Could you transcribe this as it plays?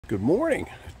Good morning.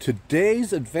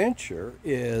 Today's adventure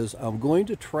is I'm going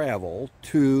to travel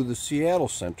to the Seattle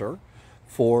Center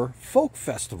for Folk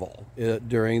Festival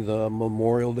during the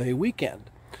Memorial Day weekend.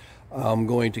 I'm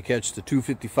going to catch the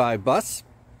 255 bus.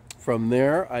 From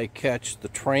there, I catch the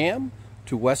tram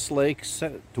to Westlake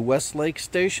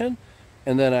Station,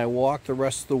 and then I walk the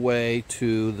rest of the way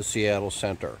to the Seattle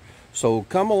Center. So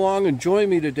come along and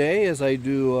join me today as I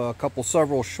do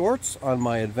several shorts on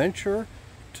my adventure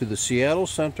to the Seattle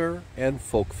Center and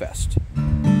Folk Fest.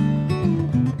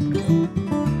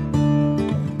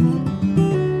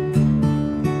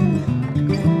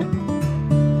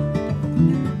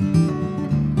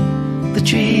 The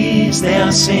trees, they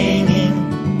are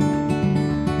singing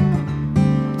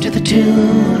to the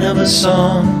tune of a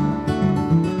song,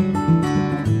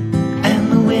 and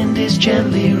the wind is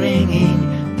gently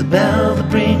ringing the bell that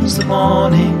brings the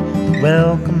morning, the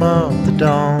welcome of the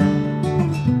dawn.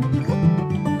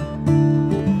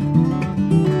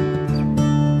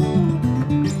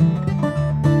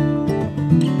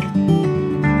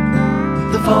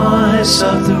 The voice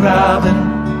of the robin,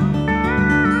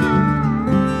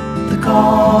 the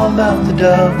call of the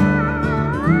dove,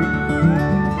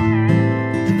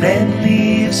 the red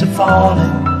leaves are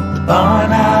falling, the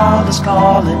barn owl is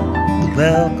calling, the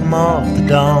welcome of the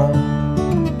dawn.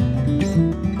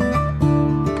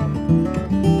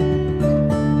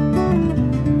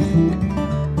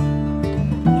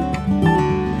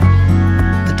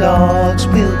 The dogs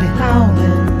will be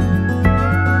howling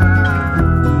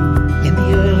in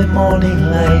the early morning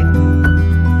light.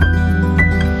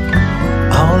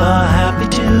 All are happy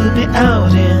to be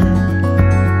out in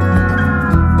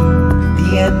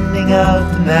the ending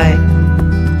of the night,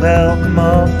 the welcome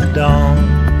of the dawn.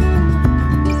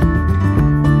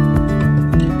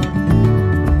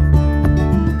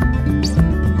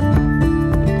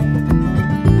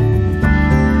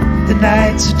 The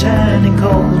nights are turning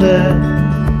colder,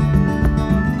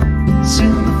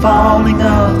 soon the falling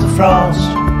of the frost.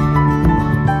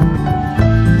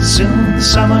 Soon the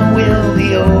summer will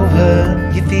be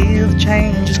over, you feel the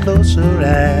change is closer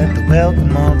at the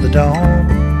welcome of the dawn.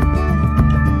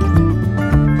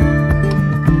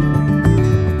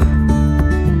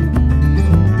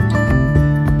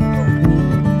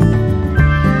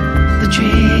 The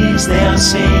trees, they are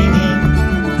singing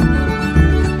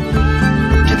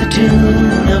to the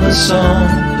tune of a song,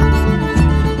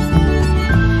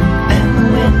 and the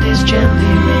wind is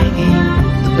gently ringing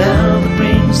the bell that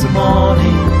brings the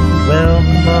morning, the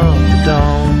welcome of the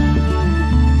dawn.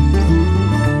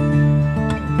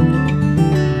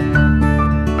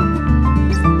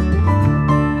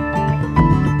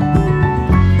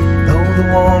 Though the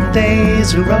warm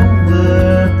days are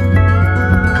over,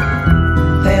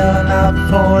 they are not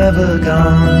forever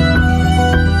gone.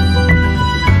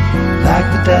 Like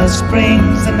the dusk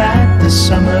brings the night, the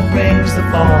summer brings the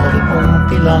fall. It won't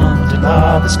be long till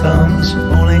harvest comes,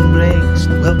 morning brings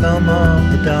the welcome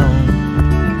of the dawn.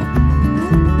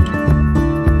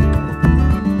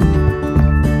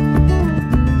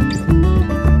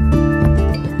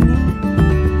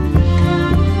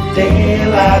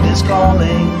 Daylight is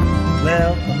calling,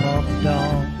 welcome